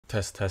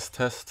Test, test,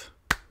 test.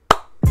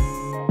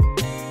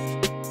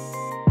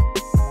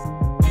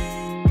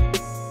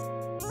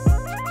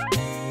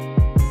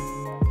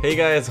 Hey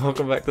guys,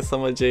 welcome back to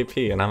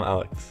somewhatjp, and I'm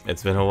Alex.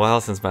 It's been a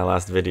while since my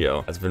last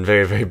video. I've been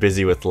very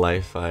busy with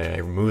life.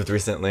 I moved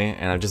recently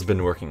and I've just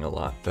been working a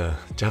lot. The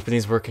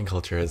Japanese working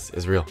culture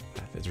is real.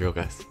 It's real,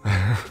 guys.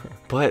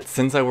 But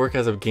since I work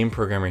as a game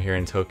programmer here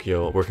in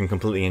Tokyo, working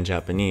completely in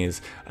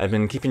Japanese, I've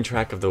been keeping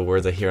track of the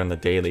words I hear on the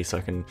daily so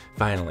I can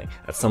finally,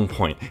 at some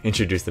point,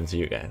 introduce them to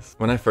you guys.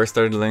 When I first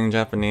started learning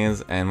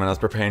Japanese and when I was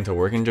preparing to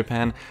work in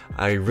Japan,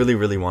 I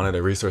really wanted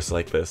a resource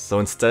like this. So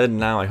instead,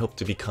 now I hope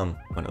to become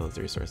one of those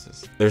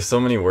resources. There's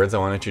so many words I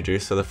want to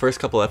introduce, so the first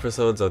couple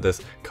episodes of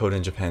this Code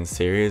in Japan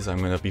series, I'm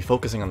going to be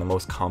focusing on the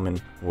most common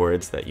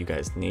words that you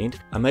guys need.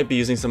 I might be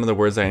using some of the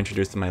words I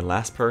introduced in my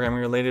last programming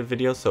related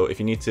video, so if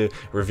you need to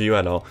review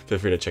at all, feel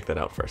free to check that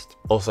out first.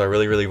 Also, I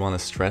really want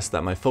to stress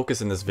that my focus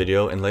in this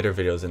video and later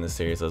videos in this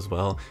series as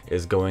well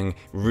is going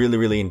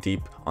really in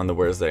deep on the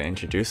words that I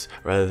introduce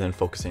rather than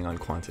focusing on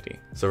quantity.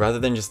 So rather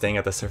than just staying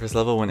at the surface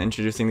level when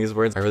introducing these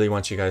words, I really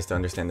want you guys to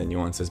understand the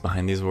nuances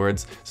behind these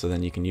words so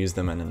then you can use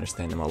them and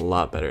understand them a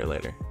lot better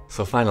later.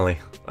 So finally,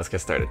 let's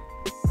get started.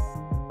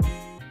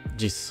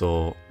 実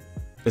装.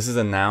 This is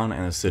a noun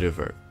and a suru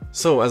verb.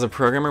 So as a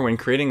programmer, when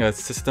creating a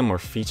system or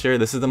feature,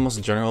 this is the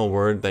most general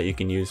word that you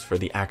can use for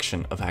the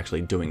action of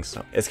actually doing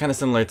so. It's kind of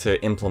similar to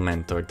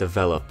implement or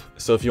develop.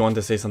 So if you want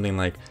to say something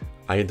like,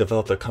 I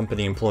developed a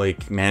company employee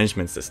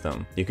management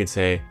system, you could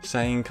say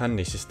社員管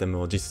理システ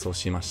ムを実装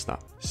しました。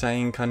社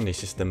員管理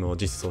システムを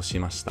実装し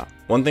ました。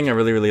One thing I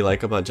really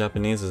like about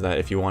Japanese is that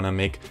if you want to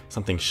make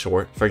something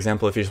short, for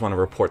example, if you just want to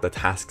report the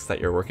tasks that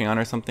you're working on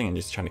or something and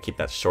just trying to keep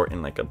that short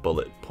in like a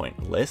bullet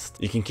point list,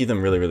 you can keep them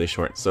really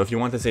short. So if you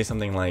want to say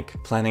something like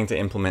planning to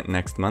implement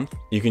next month,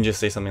 you can just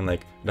say something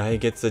like 来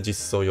月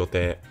実装予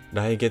定。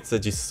来月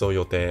実装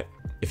予定。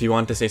If you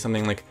want to say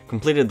something like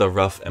completed the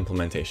rough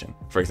implementation,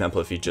 for example,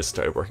 if you just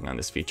started working on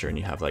this feature and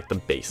you have like the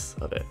base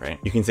of it, right?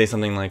 You can say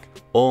something like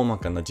大ま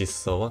かな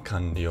実装は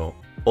完了。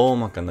大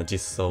まかな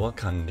実装は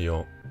完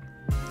了。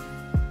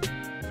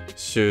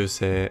修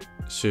正。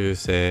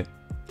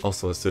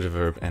Also a suru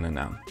verb and a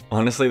noun.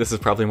 Honestly, this is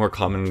probably more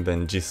common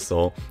than 実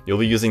装. You'll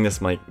be using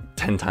this like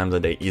 10 times a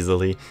day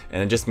easily,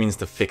 and it just means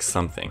to fix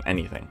something,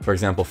 anything. For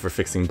example, for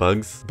fixing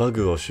bugs, バ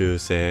グを修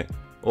正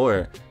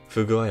or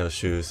不具合を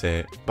修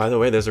正. By the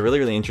way, there's a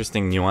really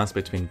interesting nuance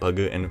between バ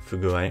グ and 不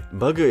具合.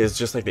 Bug is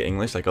just like the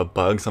English, like a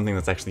bug, something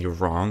that's actually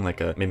wrong,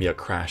 like maybe a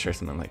crash or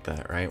something like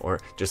that, right? Or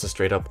just a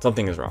straight up,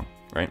 something is wrong,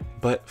 right?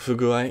 But 不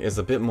具合 is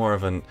a bit more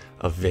of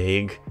a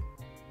vague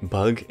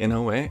bug in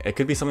a way. It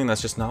could be something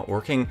that's just not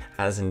working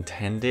as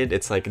intended.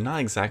 It's like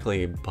not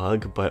exactly a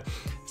bug, but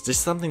it's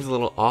just something's a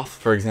little off.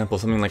 For example,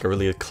 something like a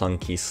really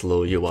clunky,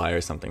 slow UI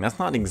or something. That's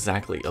not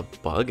exactly a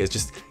bug. It's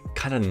just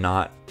kind of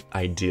not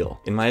ideal.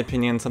 In my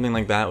opinion, something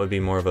like that would be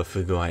more of a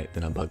不具合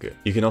than a bug.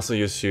 You can also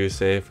use 修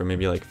正 for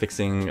maybe like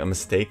fixing a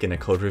mistake in a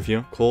code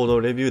review. コー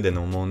ドレビューで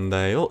の問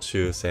題を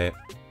修正.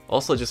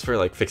 Also just for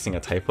like fixing a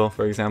typo,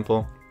 for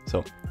example.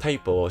 So, タイ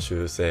ポを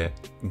修正.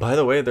 By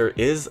the way, there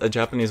is a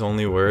Japanese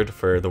only word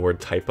for the word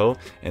typo,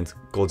 and it's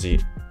誤字.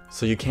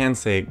 So you can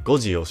say 誤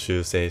字を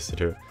修正す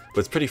る,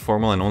 but it's pretty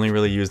formal and only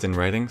really used in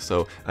writing,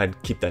 so I'd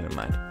keep that in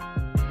mind.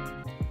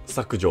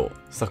 削除.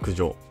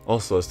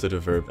 Also a suru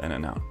verb and a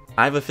noun.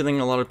 I have a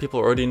feeling a lot of people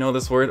already know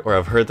this word, or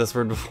have heard this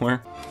word before.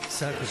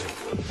 削除.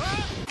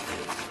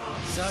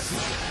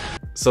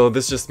 So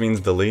this just means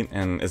delete,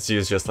 and it's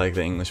used just like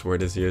the English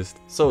word is used.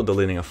 So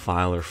deleting a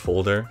file or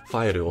folder, フ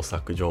ァイルを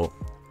削除。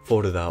フ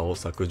ォルダーを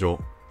削除.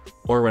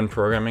 Or when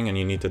programming and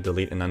you need to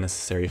delete an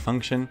unnecessary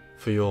function,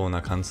 不要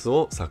な関数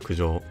を削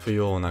除。不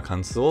要な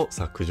関数を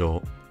削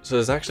除. So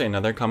there's actually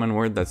another common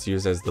word that's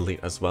used as delete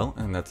as well,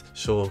 and that's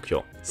消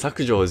去.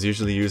 削除 is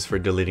usually used for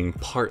deleting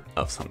part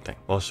of something,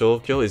 while 消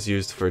去 is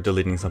used for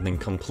deleting something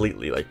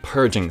completely, like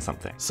purging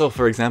something. So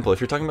for example, if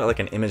you're talking about like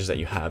an image that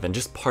you have and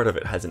just part of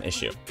it has an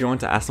issue, if you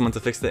want to ask someone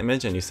to fix the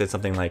image and you said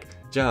something like,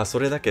 じゃあそ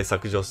れだけ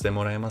削除して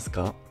もらえます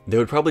か? They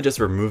would probably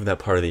just remove that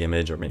part of the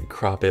image or maybe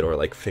crop it or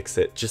like fix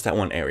it just that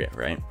one area,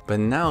 right? But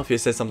now if you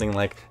said something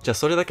like, じゃあ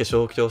それだけ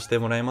消去して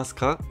もらえます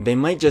か? They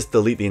might just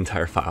delete the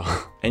entire file.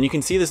 And you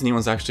can see this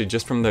nuance actually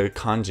just from the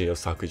kanji of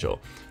削除.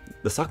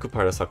 The saku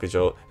part of 削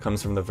除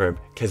comes from the verb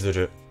削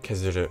る.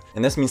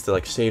 And this means to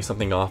like shave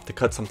something off, to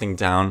cut something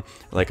down,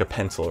 like a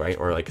pencil, right?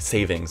 Or like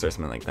savings or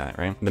something like that,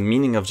 right? The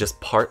meaning of just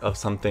part of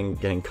something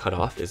getting cut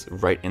off is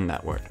right in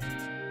that word.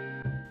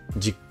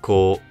 実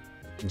行.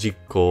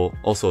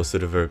 Also a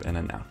suru verb and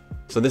a noun.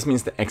 So this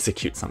means to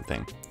execute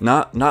something.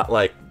 Not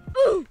like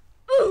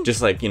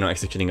just like, you know,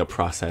 executing a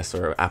process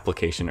or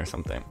application or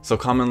something. So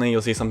commonly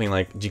you'll see something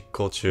like 実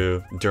行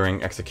中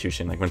during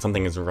execution, like when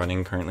something is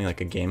running currently, like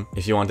a game.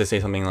 If you want to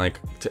say something like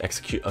to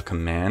execute a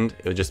command,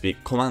 it would just be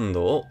コマン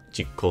ドを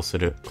実行す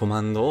る. コ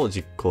マンドを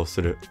実行す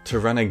る.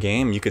 To run a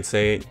game, you could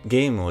say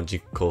ゲームを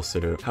実行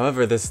する.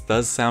 However, this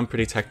does sound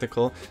pretty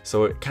technical,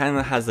 so it kind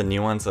of has the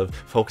nuance of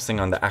focusing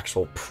on the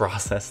actual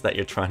process that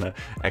you're trying to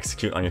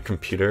execute on your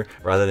computer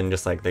rather than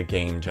just like the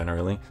game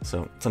generally.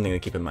 So something to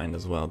keep in mind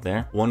as well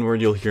there. One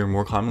word you'll hear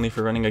more commonly commonly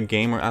for running a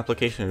game or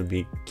application would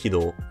be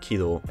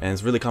kido, and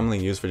it's really commonly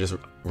used for just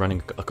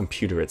running a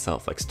computer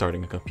itself, like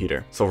starting a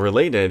computer. So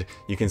related,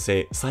 you can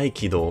say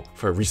saikido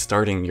for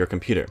restarting your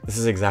computer. This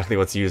is exactly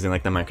what's used in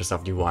like the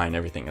Microsoft UI and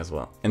everything as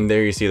well. And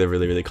there you see the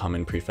really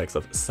common prefix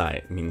of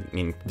sai,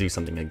 mean do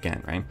something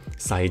again, right?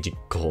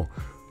 Saijikko,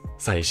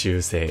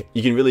 saishusei.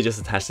 You can really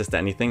just attach this to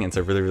anything, and it's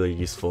a really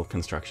useful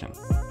construction.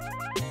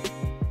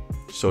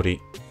 Shori,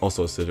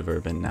 also suru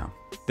verb and noun.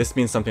 This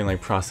means something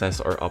like process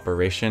or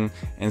operation,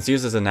 and it's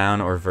used as a noun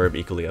or verb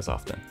equally as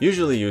often.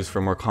 Usually used for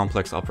more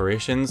complex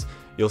operations,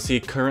 you'll see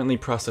currently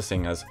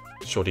processing as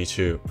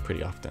shorichu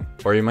pretty often.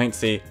 Or you might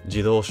see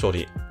jidou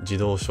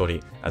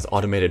shori as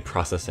automated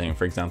processing.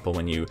 For example,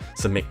 when you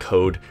submit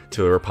code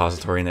to a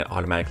repository and it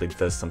automatically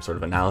does some sort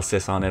of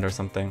analysis on it or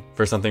something.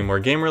 For something more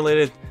game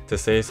related, to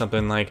say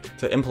something like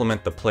to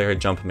implement the player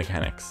jump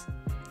mechanics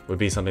would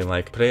be something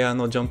like player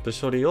no jump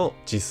shori o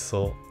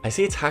jissou. I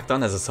see it's tacked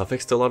on as a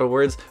suffix to a lot of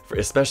words, for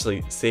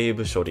especially save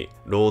shori,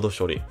 load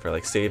shori, for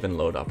like save and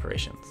load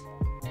operations.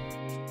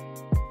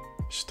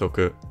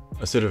 Shitoku,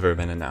 a suru verb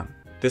and a noun.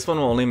 This one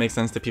will only make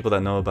sense to people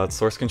that know about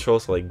source control,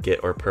 so like Git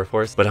or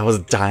Perforce, but I was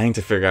dying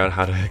to figure out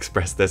how to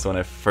express this when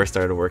I first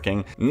started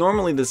working.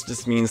 Normally this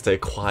just means to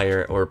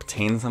acquire or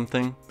obtain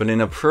something, but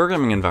in a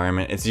programming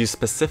environment, it's used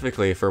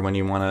specifically for when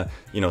you want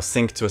to,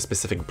 sync to a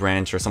specific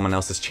branch or someone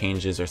else's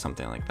changes or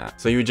something like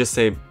that. So you would just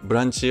say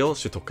branchi o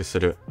shutoku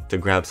suru to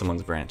grab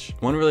someone's branch.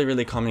 One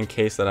really common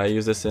case that I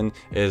use this in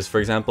is, for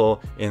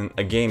example, in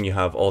a game you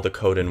have all the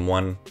code in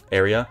one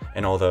area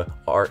and all the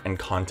art and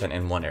content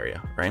in one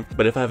area, right?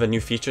 But if I have a new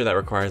feature that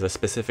requires a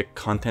specific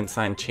content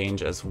sign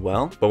change as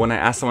well. But when I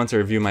ask someone to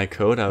review my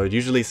code, I would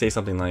usually say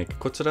something like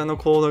こちらの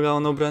コード側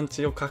のブラン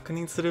チを確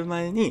認する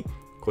前に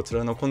こち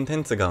らのコンテ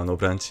ンツ側の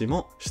ブランチ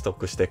も取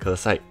得してくだ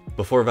さい.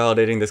 Before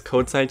validating this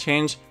code side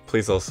change,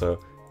 please also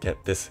get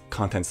this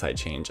content side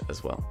change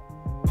as well.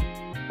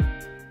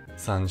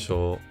 参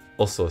照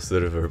also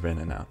suru verb and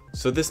a noun.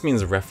 So this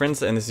means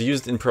reference, and it's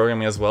used in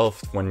programming as well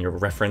when you're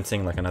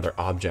referencing like another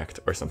object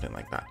or something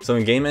like that. So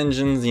in game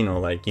engines,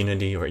 like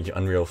Unity or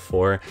Unreal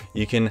 4,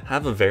 you can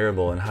have a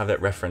variable and have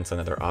that reference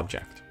another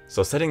object.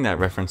 So setting that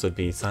reference would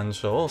be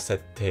sansho o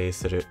settei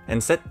suru.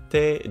 And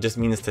settei just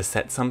means to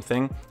set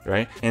something,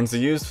 right? And it's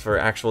used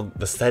for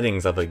the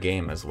settings of a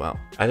game as well.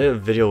 I did a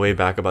video way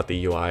back about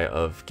the UI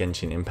of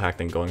Genshin Impact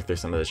and going through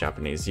some of the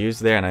Japanese use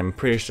there, and I'm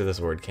pretty sure this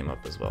word came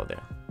up as well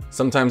there.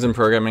 Sometimes in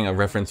programming, a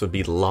reference would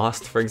be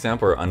lost, for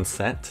example, or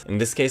unset. In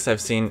this case, I've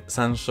seen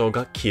sansho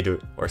ga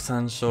kiru or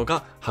sansho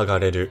ga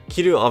hagareru.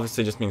 Kiru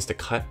obviously just means to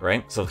cut,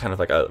 right? So kind of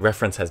like a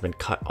reference has been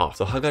cut off.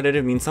 So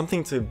hagareru means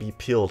something to be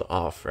peeled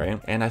off,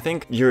 right? And I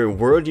think your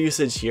word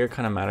usage here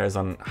kind of matters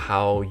on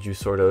how you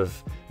sort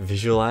of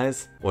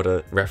visualize what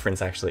a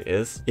reference actually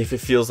is. If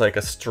it feels like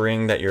a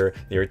string that you're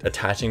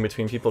attaching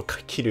between people,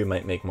 kiru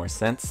might make more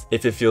sense.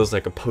 If it feels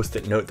like a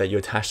post-it note that you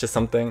attach to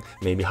something,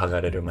 maybe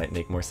hagareru might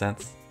make more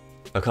sense.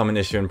 A common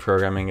issue in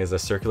programming is a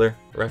circular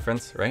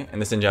reference, right?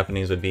 And this in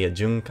Japanese would be a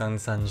junkan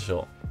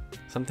sansho.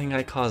 Something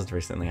I caused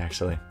recently,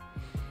 actually.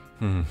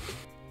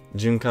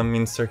 Junkan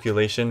means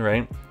circulation,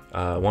 right?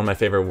 One of my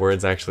favorite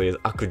words actually is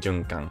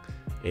akujunkan,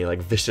 a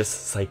like vicious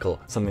cycle,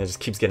 something that just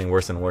keeps getting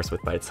worse and worse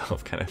by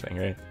itself kind of thing,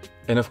 right?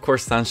 And of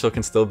course, sansho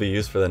can still be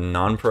used for the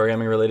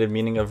non-programming related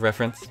meaning of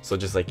reference. So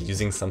just like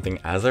using something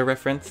as a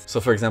reference.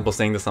 So for example,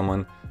 saying to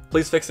someone,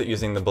 please fix it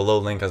using the below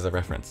link as a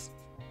reference.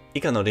 以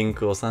下のリン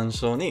クを参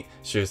照に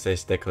修正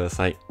してくだ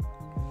さい.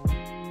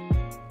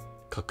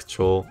 拡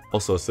張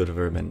also suru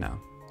verb and noun.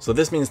 So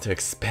this means to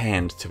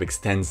expand, to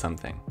extend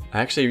something.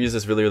 I actually use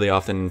this really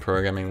often in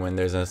programming when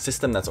there's a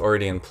system that's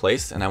already in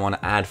place and I want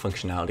to add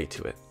functionality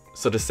to it.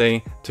 So to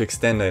say, to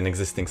extend an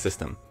existing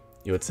system,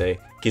 you would say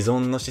既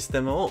存のシス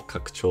テムを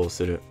拡張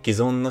する. 既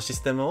存のシ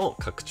ステムを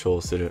拡張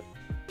する.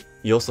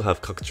 You also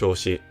have 拡張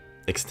し,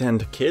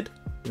 extend kid?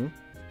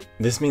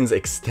 This means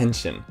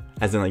extension,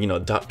 as in like,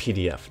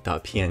 .pdf,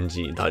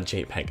 .png,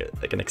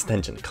 .jpeg, like an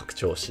extension, 拡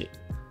張し.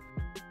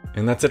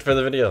 And that's it for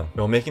the video.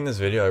 While making this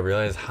video, I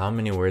realized how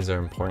many words are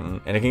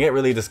important, and it can get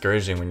really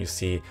discouraging when you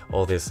see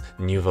all this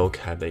new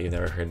vocab that you've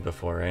never heard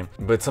before, right?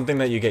 But it's something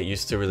that you get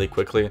used to really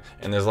quickly,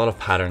 and there's a lot of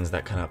patterns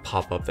that kind of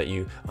pop up that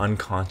you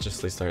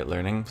unconsciously start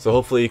learning. So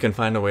hopefully you can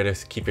find a way to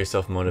keep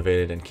yourself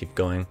motivated and keep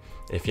going.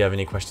 If you have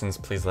any questions,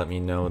 please let me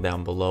know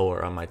down below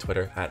or on my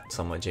Twitter at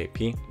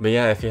somewhatjp. But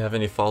yeah, if you have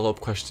any follow-up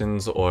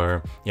questions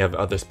or you have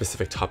other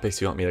specific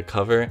topics you want me to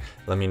cover,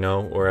 let me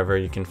know wherever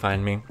you can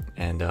find me.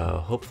 And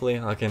hopefully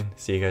I can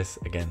see you guys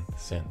again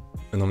soon.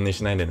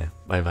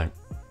 Bye bye.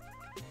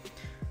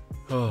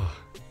 Oh,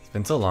 it's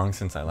been so long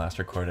since I last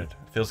recorded.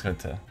 It feels good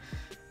to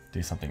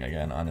do something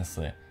again,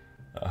 honestly.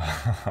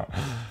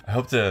 I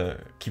hope to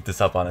keep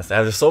this up, honestly.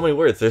 There's so many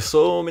words. There's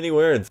so many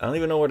words. I don't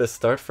even know where to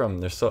start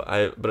from.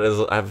 I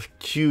have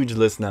a huge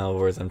list now of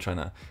words I'm trying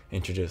to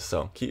introduce.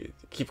 So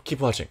keep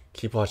watching,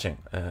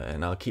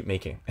 and I'll keep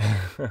making.